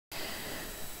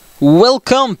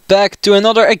Welcome back to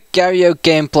another Agario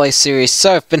gameplay series.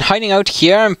 So I've been hiding out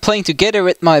here. I'm playing together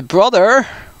with my brother.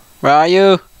 Where are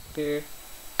you? Here.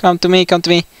 Come to me, come to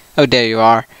me. Oh, there you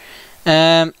are.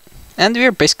 And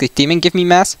we're basically teaming. Give me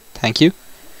mass. Thank you.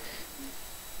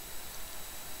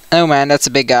 Oh man, that's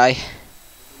a big guy.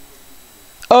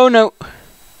 Oh no.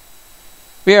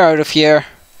 We're out of here.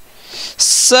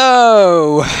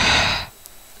 So...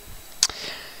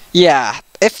 yeah.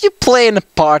 If you play in a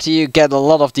party, you get a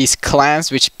lot of these clans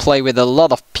which play with a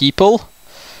lot of people.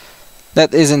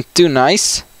 That isn't too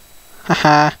nice.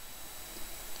 Haha.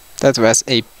 That was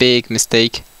a big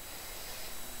mistake.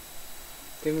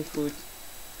 Give me food.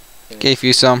 Gave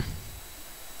you some.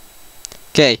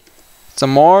 Okay.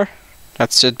 Some more.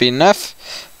 That should be enough.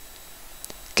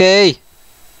 Okay.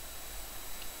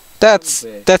 That's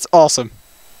awesome.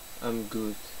 I'm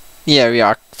good. Yeah, we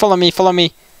are. Follow me, follow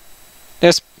me.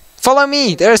 Follow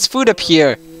me! There's food up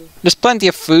here. There's plenty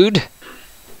of food.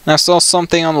 I saw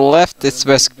something on the left. This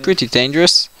was pretty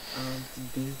dangerous.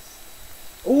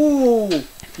 Ooh!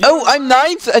 Oh, I'm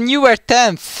 9th and you were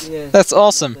 10th. Yeah, that's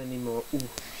awesome.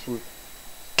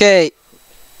 Okay.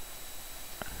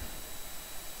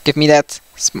 Give me that.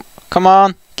 Come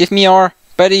on. Give me your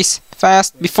buddies.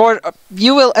 Fast. Before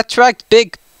you will attract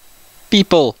big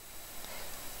people.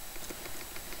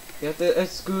 Yeah,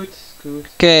 that's good. It's good.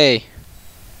 Okay.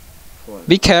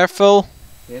 Be careful.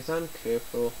 Yes, I'm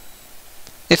careful.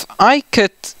 If I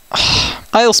could...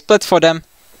 I'll split for them.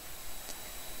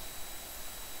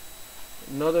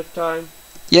 Another time.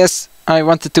 Yes, I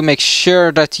wanted to make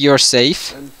sure that you're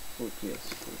safe. And food, yes,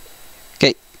 food.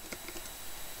 Okay.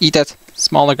 Eat that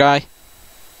smaller guy.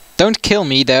 Don't kill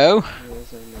me though.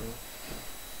 Yes, I know.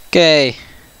 Okay.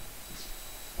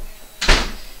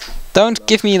 Don't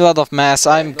give me a lot of mass.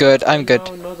 I'm good. I'm good.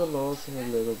 No, not a lot, a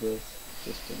little bit.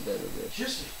 Just a little bit.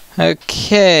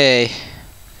 Okay.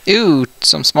 Ooh,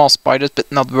 some small spiders,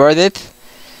 but not worth it.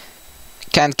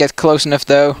 Can't get close enough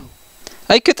though.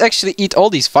 I could actually eat all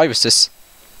these viruses.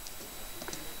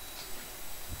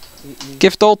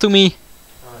 Give it all to me.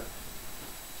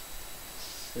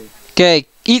 Okay,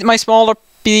 eat my smaller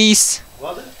piece.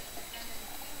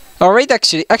 Alright,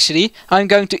 actually, I'm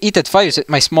going to eat that virus with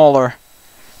my smaller.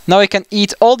 Now I can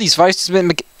eat all these viruses with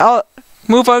my...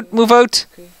 move out, move out.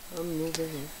 Okay, I'm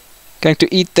moving. Going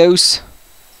to eat those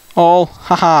all.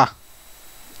 Haha.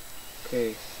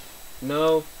 Okay.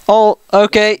 No. All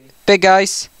okay, big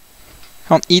guys.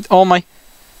 Can't eat all my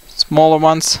smaller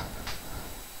ones.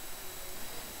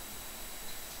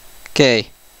 Okay.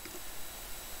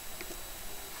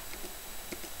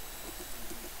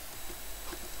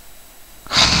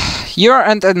 You're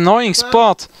an annoying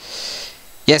spot.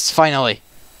 Yes, finally.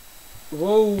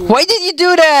 Whoa. Why did you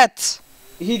do that?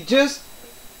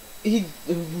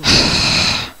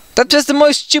 That was the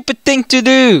most stupid thing to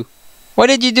do. Why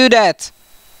did you do that?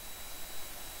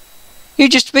 You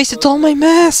just wasted all my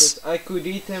mass. I could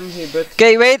eat him here, but...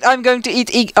 Okay, wait, I'm going to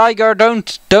eat Igor.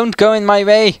 Don't go in my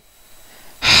way.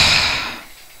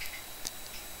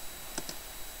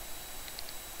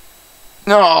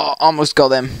 No, almost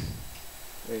got him.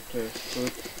 Wait,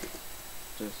 food.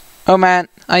 Oh man,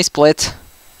 I split.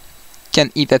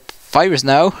 Can eat that virus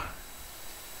now.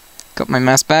 Got my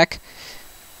mass back.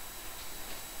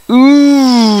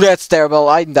 Ooh, that's terrible.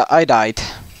 I died.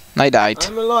 I died.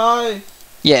 I'm alive.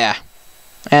 Yeah.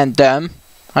 And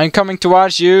I'm coming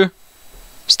towards you.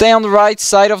 Stay on the right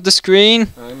side of the screen.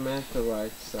 I'm at the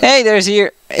right side. Hey, there's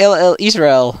here LL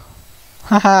Israel.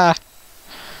 Haha.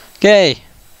 Okay.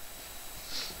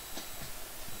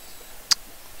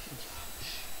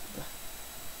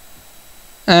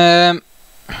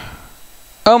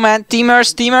 Oh man,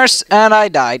 teamers, and I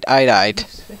died.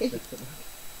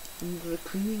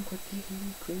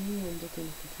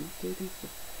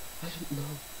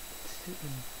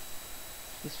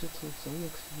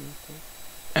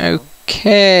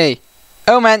 Okay.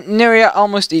 Oh man, Nuria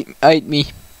almost ate me.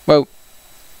 Whoa.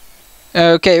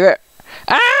 Okay, where?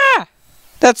 Ah!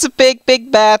 That's a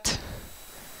big bat.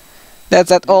 That's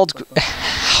that old...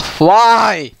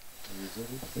 Why?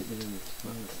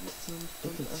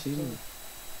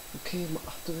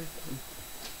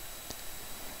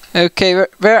 Okay,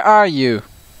 where are you?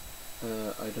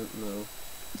 I don't know.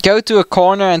 Go to a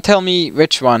corner and tell me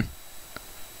which one.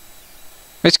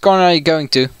 Which corner are you going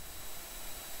to?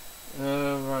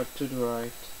 Right to the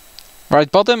right. Right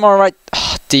bottom or right...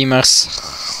 Oh, teamers.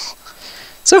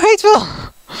 So hateful!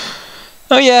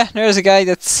 Oh yeah, there's a guy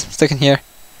that's stuck in here.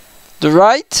 The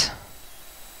right?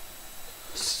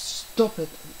 Stop it!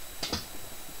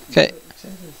 Okay.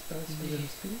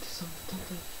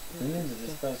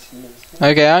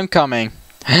 Okay, I'm coming.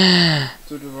 To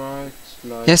the right,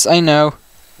 slide. Yes, I know.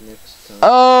 Left.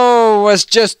 Oh, was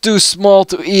just too small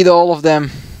to eat all of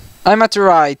them. I'm at the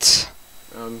right.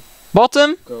 I'm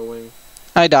Bottom? going.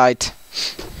 I died.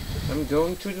 I'm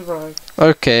going to the right.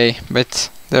 Okay, but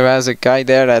there was a guy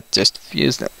there that just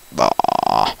fused it.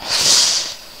 Ah.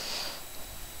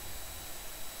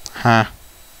 Huh.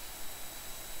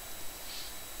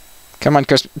 Come on,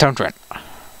 Chris, don't run.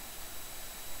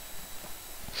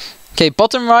 Okay,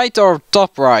 bottom right or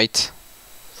top right?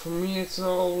 For me, it's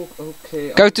all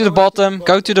okay. Go I'm to the going bottom,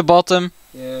 go to the bottom.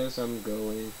 Yes, I'm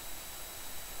going.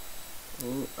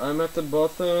 Ooh, I'm at the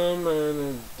bottom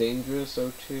and it's dangerous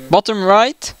out here. Bottom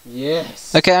right?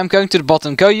 Yes. Okay, I'm going to the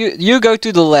bottom. Go you go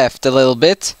to the left a little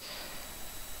bit.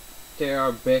 There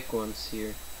are back ones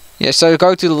here. Yeah, so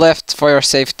go to the left for your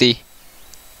safety.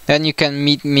 Then you can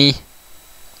meet me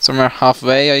somewhere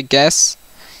halfway, I guess.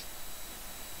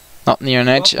 Not near an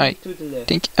edge, Bottom I to the left.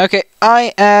 think. Okay,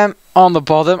 I am on the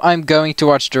bottom. I'm going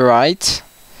towards the right.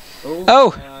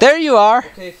 Oh, there you are.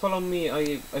 Okay, follow me.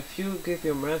 If you give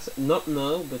your mass, not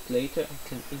now, but later, I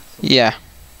can eat some. Yeah.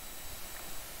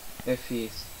 If he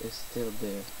is still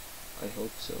there, I hope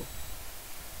so.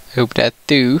 Hope that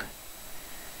too.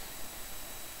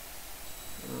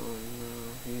 Oh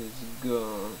no, he's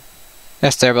gone.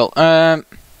 That's terrible.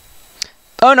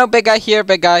 Oh no, big guy here,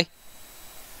 big guy.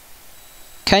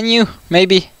 Can you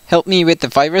maybe help me with the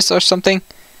virus or something?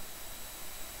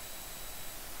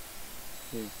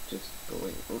 He's just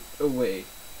going away.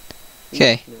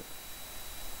 Okay. No.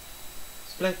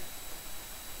 Splat.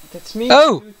 That's me.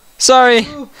 Oh, dude. sorry.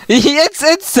 Noob,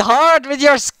 it's hard with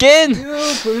your skin.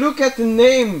 noob, look at the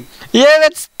name. Yeah,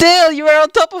 but still, you were on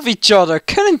top of each other.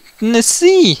 Couldn't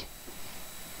see.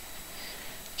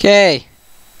 Okay.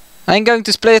 I'm going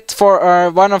to split for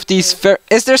one of these.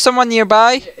 Is there someone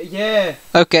nearby? Yeah.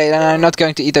 Okay, then I'm not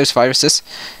going to eat those viruses.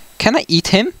 Can I eat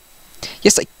him?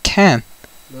 Yes, I can.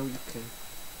 No, you can.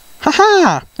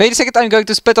 Haha! Wait a second, I'm going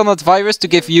to split on that virus to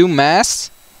give you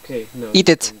mass. Okay, no. Eat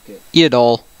you it. can get- Eat it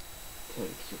all. Thank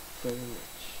you very much.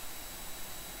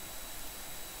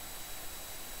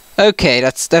 Okay,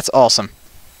 that's awesome.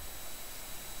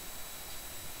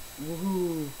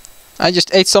 Woohoo! I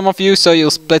just ate some of you, so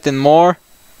you'll split in more.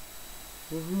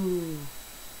 Woohoo!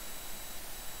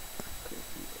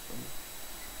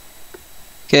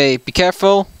 Okay, be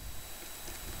careful.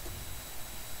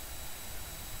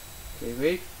 Okay,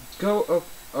 wait. Go up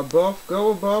above.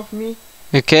 Go above me.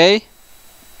 Okay.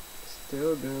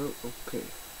 Still go. Okay.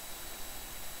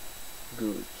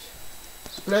 Good.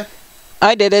 Splat.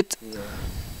 I did it. Yeah.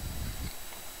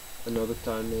 Another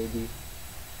time maybe.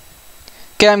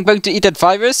 Okay, I'm going to eat that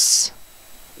virus.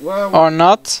 Well. Or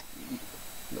not.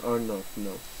 Or not.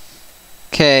 No.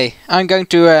 Okay, I'm going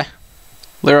to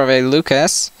lure away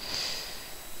Lucas.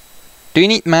 Do you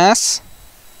need mass?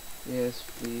 Yes,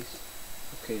 please.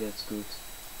 Okay, that's good.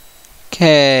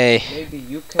 Okay. Maybe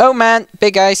you can. Oh man,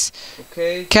 big guys.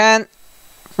 Okay. Can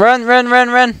run.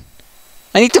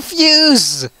 I need to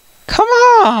fuse. Come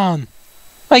on.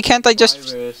 Why can't I just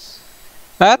Virus.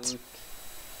 what?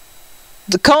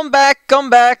 Good. Come back. I'm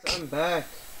back.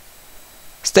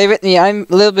 Stay with me. I'm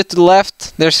a little bit to the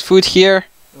left. There's food here.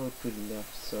 Oh, to the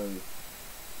left. Sorry.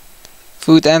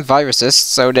 Food and viruses,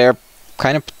 so they're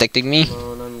kind of protecting me. Come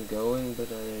on, I'm going, but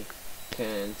I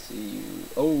can't see you.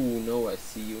 Oh no, I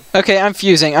see you. Okay, I'm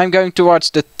fusing. I'm going towards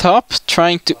the top,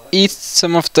 trying to eat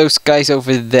some of those guys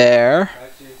over there.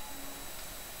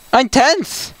 I'm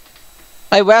 10th.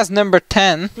 I was number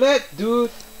 10. Splat,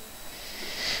 dude.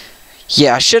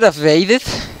 Yeah, I should have waited.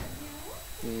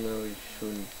 No, you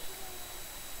shouldn't.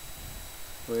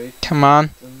 Wait. Come on.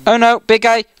 Oh no, big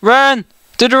guy, run!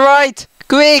 To the right!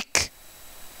 Quick!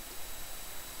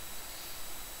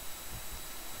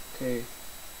 Okay.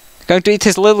 Going to eat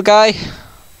his little guy.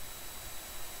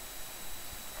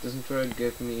 Doesn't try to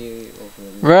get me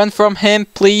over. Run from him,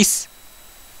 please.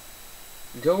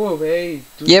 Go away.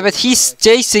 Do Yeah, but not he's lie.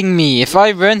 chasing me. If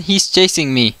I run, he's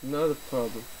chasing me. Not a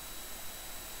problem.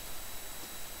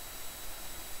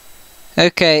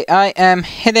 Okay, I am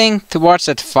heading towards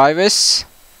that virus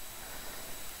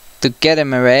to get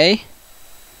him away.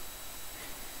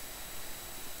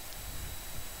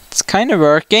 It's kind of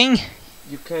working.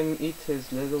 You can eat his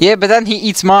little. Yeah, but then he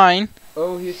eats mine.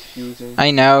 Oh, he's fusing.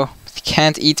 I know. He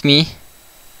can't eat me.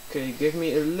 Okay, give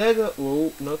me a little.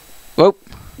 Whoa, not. Whoa.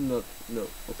 Not. No.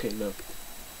 Okay, no.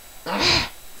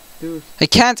 Ah, dude. I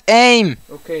can't aim.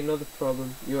 Okay, not a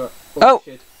problem. You are. Oh.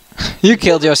 Shit. You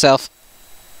killed yourself.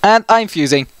 And I'm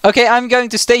fusing. Okay, I'm going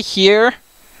to stay here.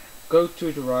 Go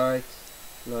to the right.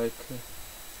 Like.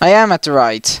 I am at the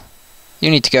right. You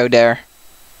need to go there.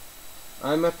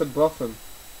 I'm at the bottom.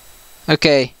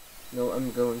 Okay. No,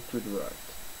 I'm going to the right.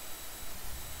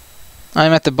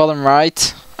 I'm at the bottom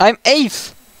right. I'm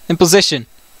 8th in position.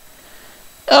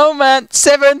 Oh man,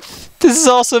 7th. This is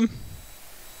awesome.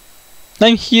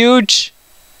 I'm huge.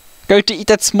 Going to eat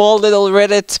that small little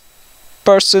Reddit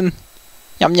person.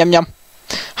 Yum yum yum.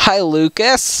 Hi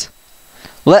Lucas.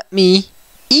 Let me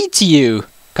eat you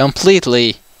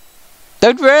completely.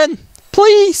 Don't run,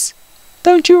 please.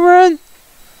 Don't you run.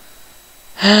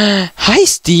 Hi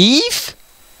Steve.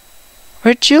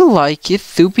 Would you like it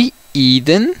to be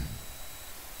eaten?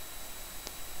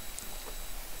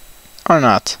 Or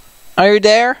not? Are you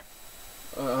there?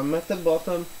 I'm at the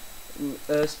bottom.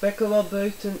 Specula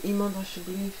buiten iemand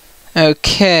alsjeblieft.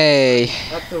 Okay.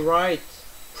 At the right.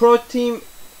 Pro team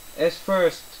as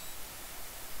first.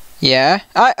 Yeah.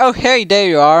 Oh hey, there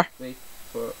you are. Wait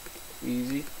for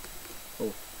easy.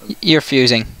 Oh. You're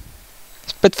fusing.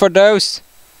 But for those.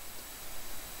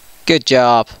 Good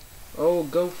job. Oh,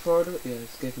 go further.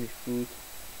 Yes, give me food.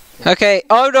 Okay,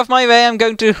 out of my way. I'm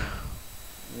going to.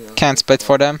 Yeah, Can't split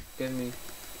for them. Give me.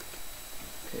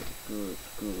 Okay, good,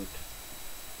 good.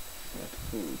 Have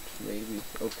food, maybe.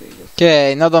 Okay, yes.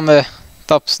 Okay, not on the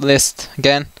top list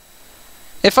again.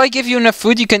 If I give you enough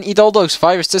food, you can eat all those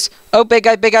viruses. Oh, big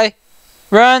guy,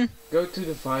 run! Go to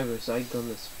the virus. I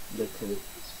gonna split him.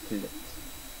 Split.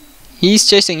 He's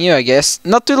chasing you, I guess.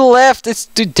 Not to the left. It's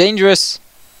too dangerous.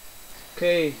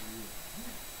 Okay.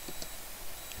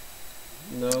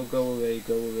 No, go away,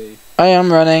 go away. I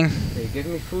am running. Okay, give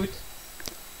me food.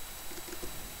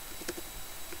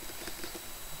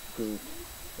 Good.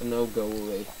 No, go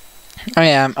away. I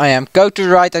am. Go to the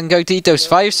right. I'm going to eat those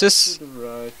viruses. To the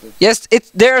right. Yes,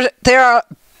 there are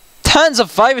tons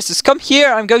of viruses. Come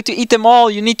here. I'm going to eat them all.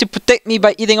 You need to protect me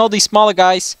by eating all these smaller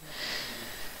guys.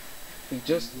 You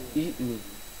just eat me.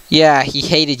 Yeah, he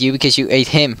hated you because you ate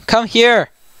him. Come here.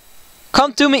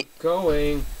 Come to me.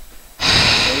 Going.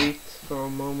 Wait for a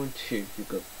moment. Here you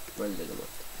go, my little one.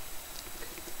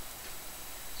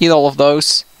 Eat all of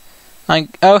those.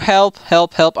 Oh, help.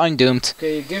 I'm doomed.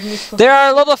 Okay, give me food. There are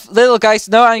a lot of little guys.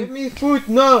 No, Give me food,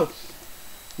 no!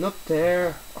 Not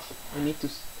there. Oh, I need to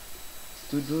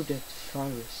do that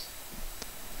virus.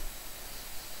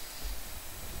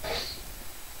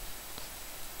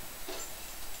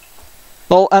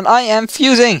 Well, and I am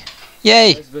fusing.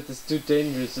 Yay. Yes, but it's too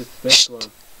dangerous. It's the best one.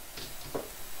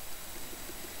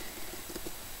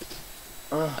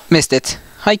 Ah, Missed it.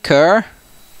 Hi, Kerr.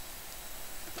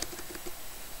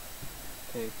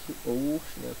 thank you. Oh,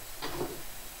 snap.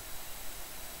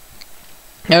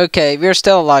 Okay, we're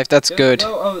still alive. That's Just good.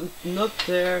 No, oh, not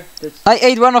there. That's I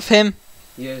ate one of him.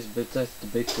 yes, but that's the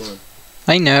big one.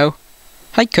 I know.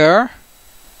 Hi, Kerr.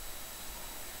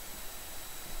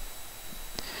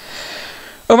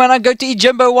 Oh man, I'm going to eat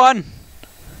Jumbo 1.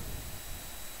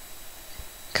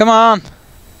 Come on.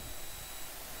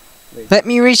 Wait. Let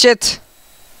me reach it.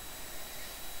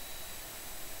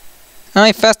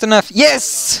 I'm fast enough.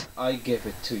 Yes! I give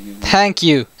it to you. Thank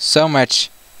you so much.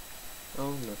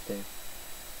 Oh, not there.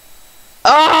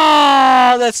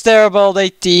 Ah, that's terrible. They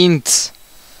teamed.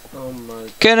 Oh my.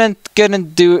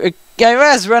 Couldn't do it. I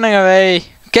was running away.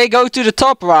 Okay, go to the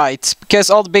top right. Because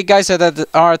all the big guys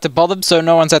are at the bottom, so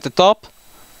no one's at the top.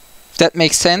 If that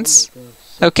makes sense. Oh my God,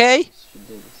 so Okay?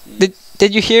 yes.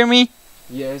 Did you hear me?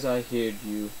 Yes, I heard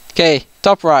you. Okay,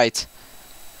 top right.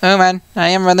 Oh man, I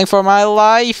am running for my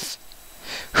life.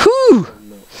 Whew! Oh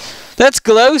no. That's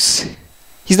close.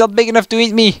 He's not big enough to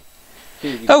eat me.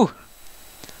 Here you Oh!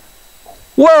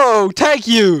 Whoa, thank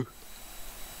you!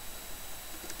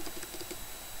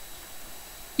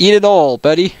 Eat it all,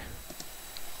 buddy.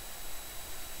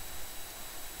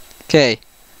 Okay.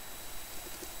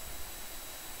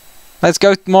 Let's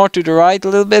go more to the right a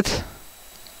little bit.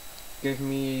 Give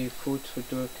me food for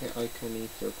Turkey. I can eat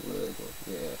your little one.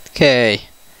 Yeah. Okay.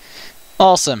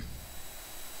 Awesome.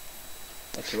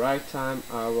 At the right time,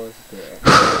 I was there.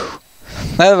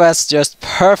 That was just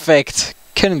perfect.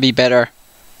 Couldn't be better.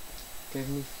 Give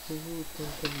me food and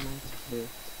the nice bit.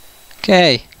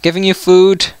 Okay, giving you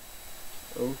food.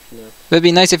 Oh snap. Would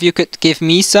be nice if you could give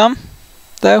me some,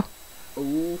 though.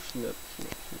 Oh snap,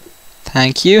 snap, snap.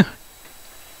 Thank you.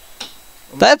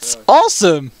 Oh my That's God.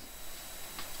 awesome.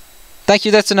 Thank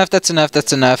you. That's enough. That's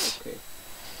enough. Okay.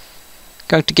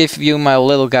 Going to give you my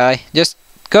little guy. Just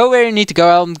go where you need to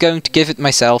go. I'm going to give it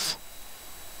myself.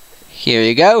 Here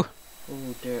you go.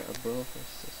 Oh, there above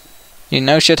us. You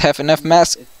know, should have enough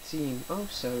mass. A team. Oh,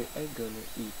 sorry. I'm gonna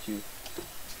eat you.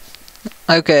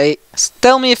 Okay,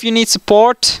 tell me if you need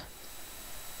support.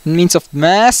 In means of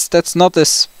mass, that's not a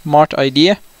smart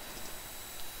idea.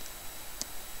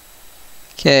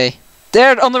 Okay,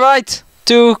 there on the right,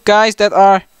 2 guys that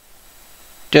are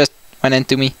just went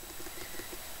into me.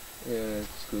 Yeah,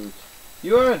 it's good.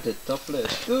 You are at the top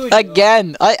list. Good.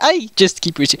 Again, I just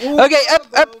keep reaching. Ooh, Okay,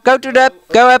 up, go to the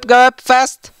up, go up,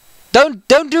 fast. Don't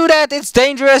do that, it's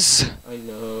dangerous. I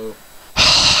know.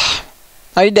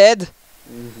 Are you dead?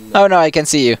 Oh no, I can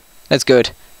see you. That's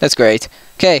good. That's great.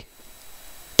 Okay.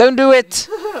 Don't do it.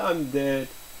 I'm dead.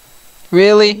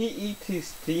 Really? He eat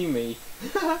his teammate.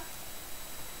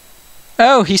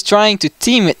 Oh, he's trying to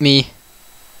team with me.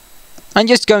 I'm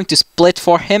just going to split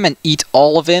for him and eat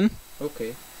all of him.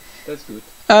 Okay, that's good.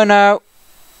 Oh no.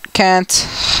 Can't.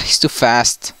 He's too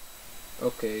fast.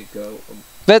 Okay, go.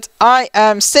 But I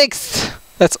am 6th.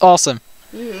 That's awesome.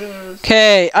 Yes.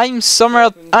 Okay,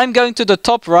 I'm going to the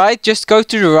top right. Just go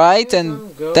to the right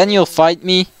and then you'll fight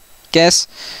me. Guess.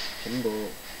 Jumbo.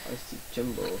 I see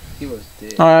Jumbo. He was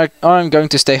dead. Alright, I'm going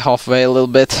to stay halfway a little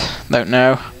bit. Don't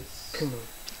know. Yes. Come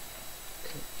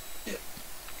on.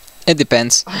 It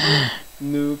depends.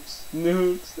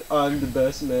 Noobs. I'm the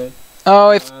best man.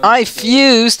 Oh, if I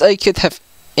fused, I could have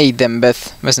ate them,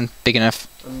 but wasn't big enough.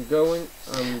 I'm going.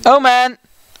 Oh man!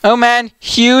 Oh man!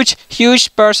 Huge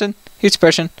person. Huge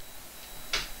person.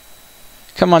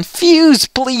 Come on, fuse,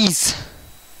 please!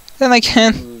 Then I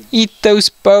can eat those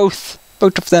both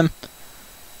of them.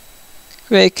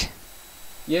 Quick.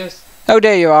 Yes. Oh,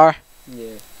 there you are.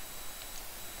 Yeah.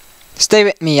 Stay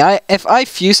with me. If I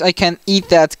fuse, I can eat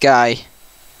that guy.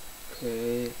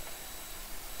 Okay.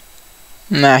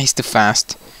 Nah, he's too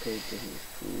fast. Okay, give me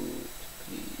food,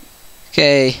 please.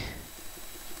 Okay.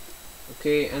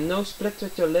 Okay, and no split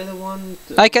with your little one.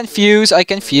 I can fuse.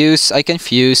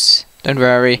 Don't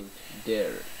worry.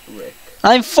 There, Rick.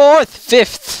 I'm 4th,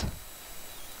 5th.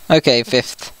 Okay,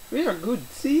 5th. We are a good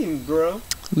team, bro.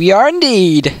 We are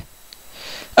indeed.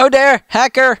 Oh there,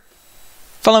 hacker.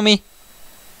 Follow me.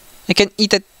 I can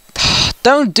eat it.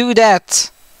 Don't do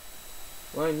that.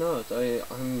 Why not? I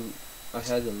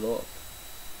had a lot.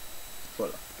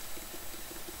 Voila.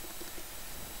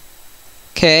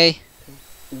 Okay.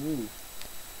 Ooh.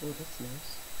 Oh, that's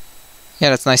nice. Yeah,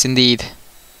 that's nice indeed.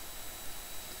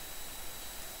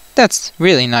 That's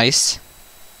really nice.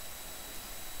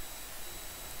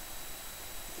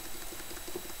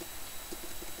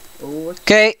 Oh, what?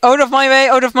 Okay, out of my way,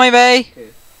 out of my way. Okay.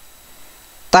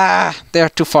 Ah, they're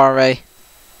too far away.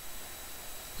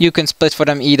 You can split for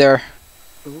them either.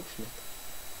 Oh, shit.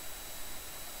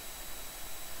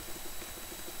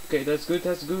 Okay, that's good,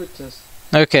 that's good.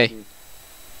 Okay. Good.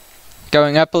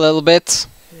 Going up a little bit.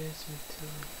 Yes,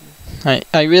 me too.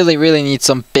 I really need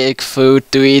some big food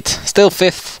to eat. Still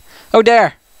 5th. Oh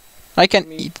there. I can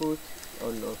Me eat. food.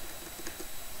 Oh no.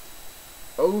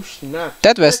 Oh snap.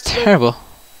 That was Let's go. terrible.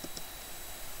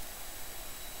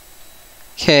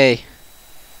 Okay.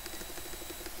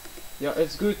 Yeah,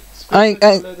 it's good. Split with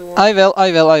the little one. I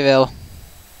will.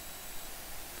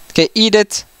 Okay, eat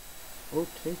it. Oh,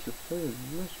 thank you very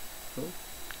much.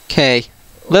 Okay.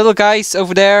 Oh, Little guys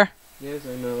over there. yes,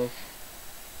 I know.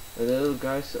 The little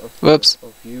guys of Whoops.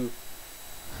 of you.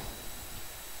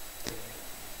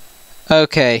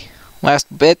 Okay. Last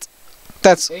bit.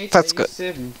 That's good.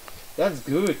 87. That's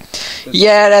good.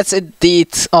 Yeah, that's indeed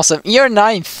awesome. You're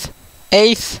 9th,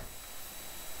 8th,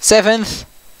 7th.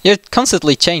 You're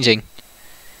constantly changing.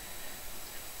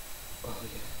 Oh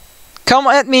yeah. Come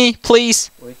at me,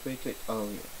 please. Wait. Oh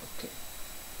yeah. Okay.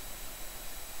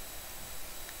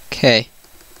 Okay.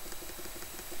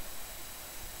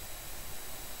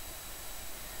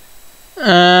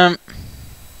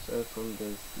 So from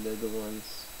the little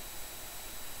ones.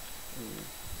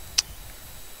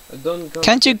 I don't go.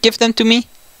 Can't you give them to me?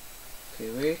 Okay,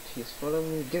 wait. He's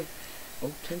following me. Give.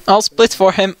 Oh, 20. I'll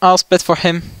split for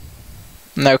him.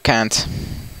 No, can't.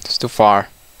 It's too far.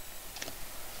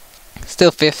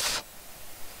 Still 5th.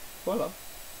 Voila.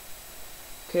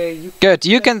 Okay, you. Good.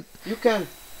 You can. You can.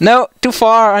 No, too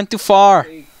far. I'm too far.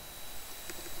 Okay.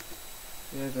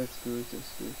 Yeah, that's good.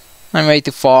 That's good. I'm way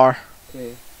too far.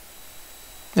 Okay.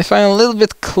 If I'm a little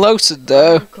bit closer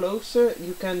though. When closer,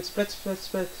 you can split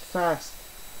fast.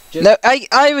 Just No,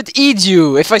 I would eat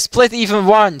you. If I split even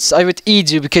once, I would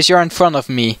eat you because you're in front of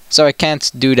me. So I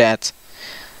can't do that.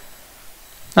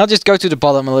 I'll just go to the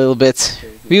bottom a little bit.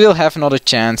 Okay, We will have another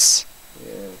chance.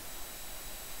 yeah.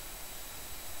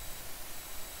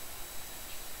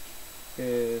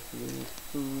 Give me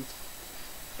food.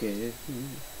 Give me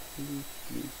food,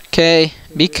 please. Okay,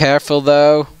 be careful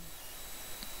though.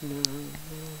 No.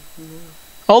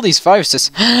 All these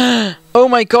viruses. Oh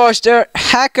my gosh, they're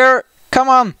hacker. Come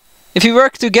on. If we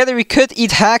work together, we could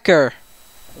eat hacker.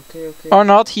 Okay. Or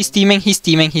not. He's teaming.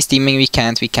 We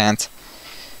can't.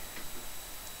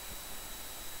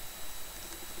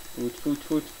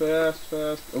 Food, fast.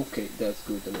 Okay, that's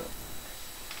good enough.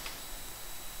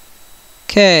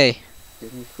 Okay.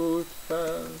 Give me food,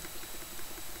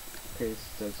 Okay,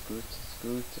 so that's good. That's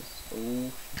good.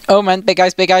 Oh, Oh man, big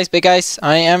guys, big guys, big guys.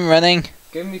 I am running.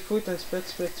 give me food and split,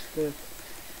 split, split.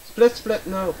 Split, split,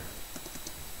 no.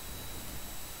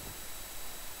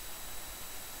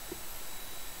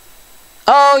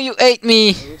 Oh, you ate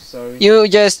me. Oh, sorry. You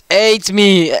just ate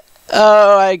me.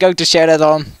 Oh, I'm going to share that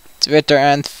on Twitter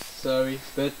and... Sorry,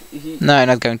 but he... No, I'm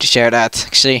not going to share that,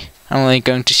 actually. I'm only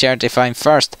going to share it if I'm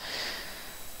first.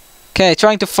 Okay,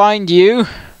 trying to find you.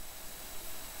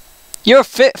 You're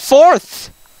fourth!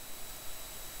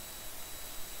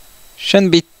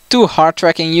 Shouldn't be too hard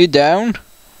tracking you down.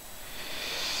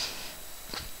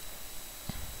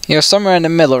 You're somewhere in the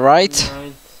middle, right?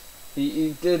 Right.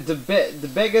 He did the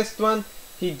biggest one.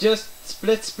 He just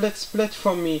split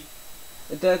from me.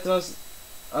 That was...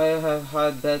 I have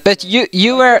had bad... But you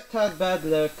I were... just had bad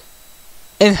luck.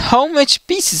 In how much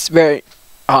pieces were...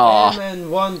 Oh, Man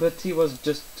won, but he was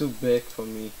just too big for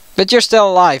me. but you're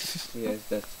still alive. Yes,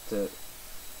 that's the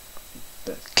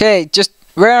best. Okay, just...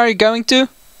 Where are you going to?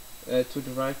 To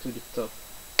the right, to the top.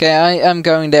 Okay, I am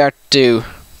going there too.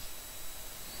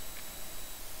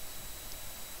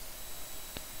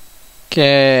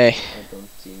 Okay. I don't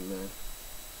team, man.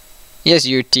 Yes,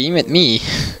 you team with me.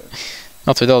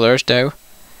 Not with others, though.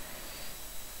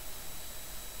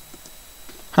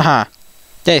 Haha.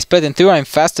 Yeah, split in two, I'm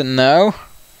faster now.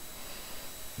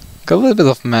 Got a little bit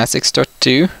of mass extra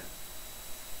too.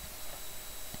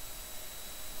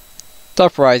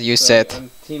 Top right, you Sorry, said.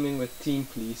 I'm teaming with team,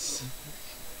 please.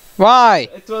 Why?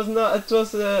 It was not. It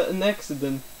was an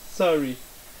accident. Sorry.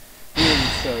 Really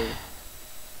sorry.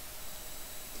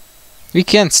 We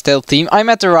can still team. I'm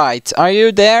at the right. Are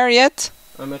you there yet?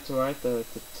 I'm at the right and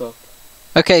at the top.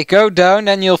 Okay, go down,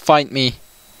 then you'll find me.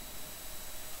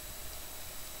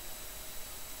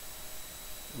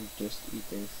 I'm just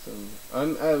eating some.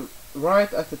 I'm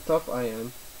right at the top. I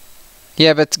am.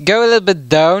 Yeah, but go a little bit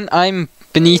down. I'm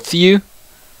beneath you.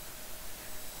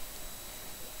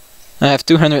 I have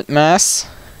 200 mass.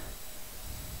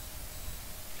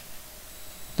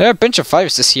 There are a bunch of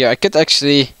viruses here. I could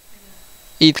actually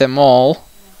eat them all.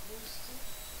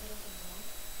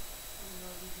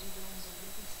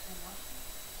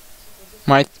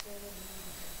 Might.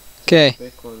 Okay.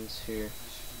 Big ones here.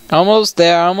 Almost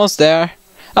there, almost there.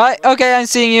 Okay, I'm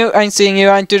seeing you. I'm seeing you.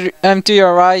 I'm to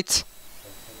your right.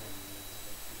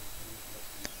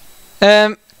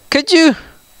 Could you?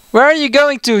 Where are you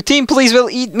going to? Team Police will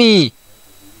eat me.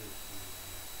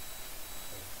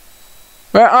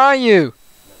 Where are you?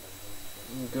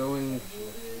 I'm going.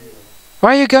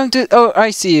 Where are you going to? Oh,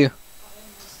 I see you.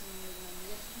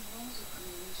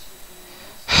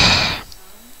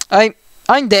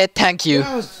 I'm dead. Thank you.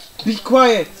 Yes, be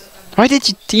quiet. Why did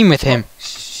you team with him?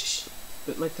 Shh.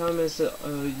 But my time is.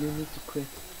 You need to quit.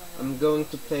 I'm going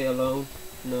to play alone.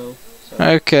 No.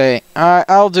 Sorry. Okay,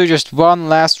 I'll do just one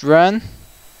last run.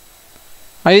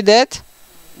 Are you dead?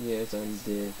 Yes, I'm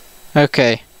dead.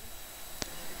 Okay.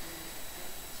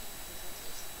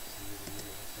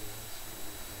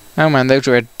 Oh man, those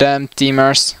were damn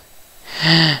teamers.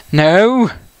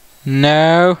 No!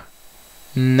 No!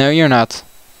 No, you're not.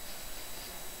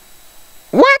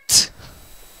 What?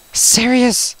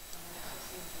 Serious?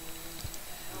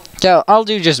 Yeah, I'll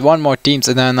do just one more teams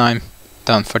and then I'm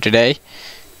done for today.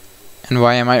 And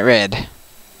why am I red?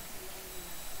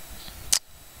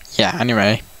 Yeah,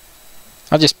 anyway.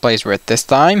 I'll just place red this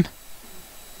time.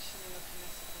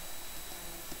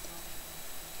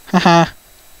 Haha.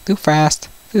 Too fast.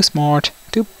 Too smart.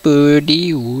 Too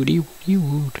woody woody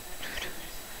wood.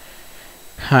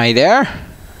 Hi there.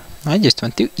 I just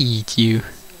want to eat you.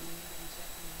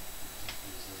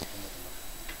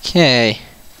 Okay.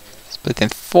 Split in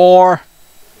 4.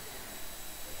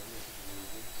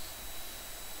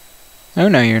 Oh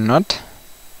no, you're not.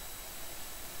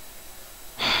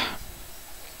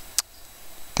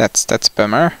 That's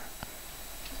bummer.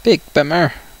 Big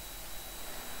bummer.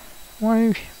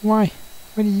 Why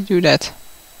did you do that?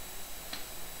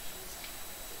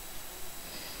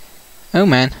 Oh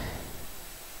man.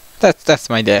 That's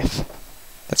my death.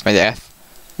 That's my death.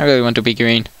 I really want to be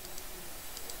green.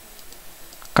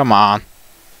 Come on.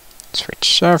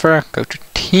 Switch server, go to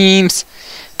teams.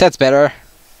 That's better.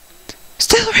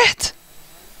 Still red!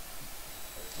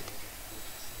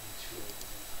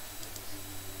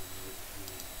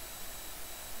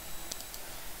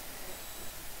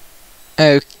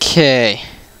 Okay.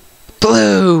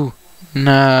 Blue!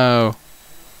 No.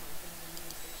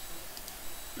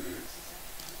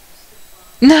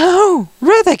 No!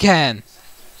 Red again!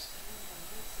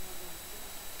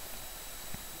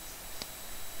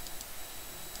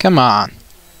 Come on.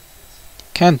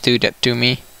 Can't do that to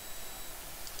me.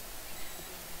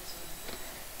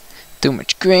 too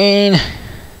much green.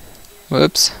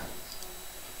 Whoops.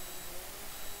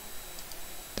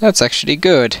 That's actually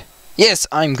good. Yes,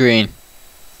 I'm green.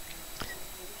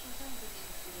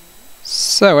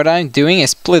 So what I'm doing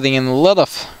is splitting in a lot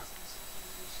of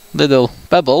little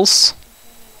bubbles,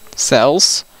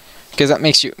 cells, because that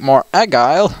makes you more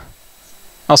agile.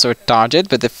 Also a target,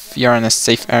 but if you're in a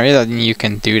safe area, then you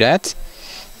can do that.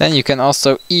 Then you can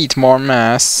also eat more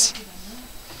mass.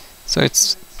 So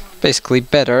it's basically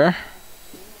better.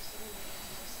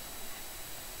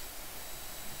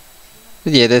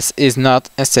 But yeah, this is not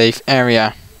a safe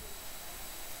area.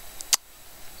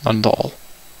 Not at all.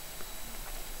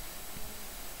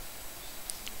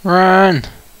 Run!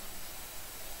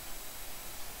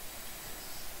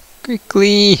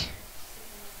 Quickly!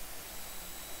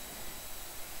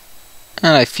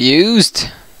 And I fused.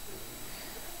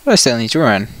 But I still need to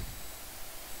run.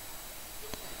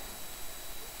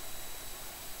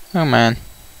 Oh man.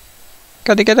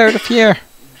 Gotta get out of here.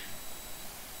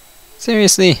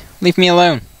 Seriously, leave me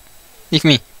alone. Leave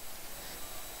me.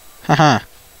 Haha.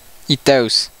 Eat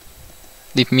those.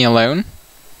 Leave me alone.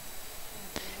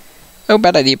 Oh,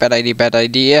 bad idea, bad idea, bad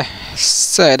idea.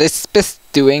 So this is best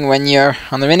doing when you're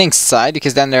on the winning side,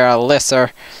 because then there are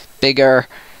lesser, bigger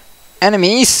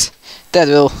enemies that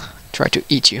will try to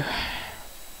eat you.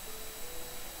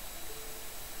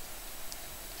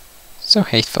 So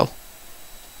hateful.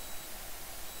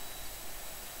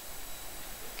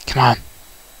 Come on.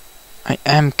 I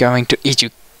am going to eat you.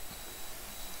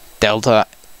 Delta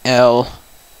L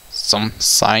some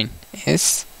sign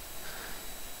is.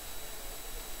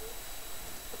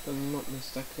 I'm not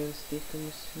mistaken,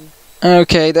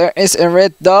 Okay, there is a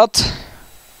red dot.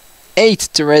 Ate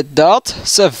the red dot.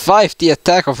 Survived the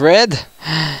attack of red.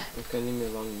 Ik kan niet meer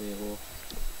lang meer hoor.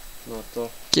 Nou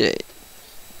toch. Okay.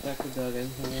 Lekker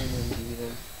daarin gewoon en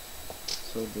dieren.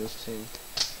 Zo dood zijn.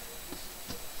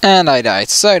 And I died.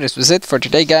 So this was it for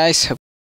today, guys.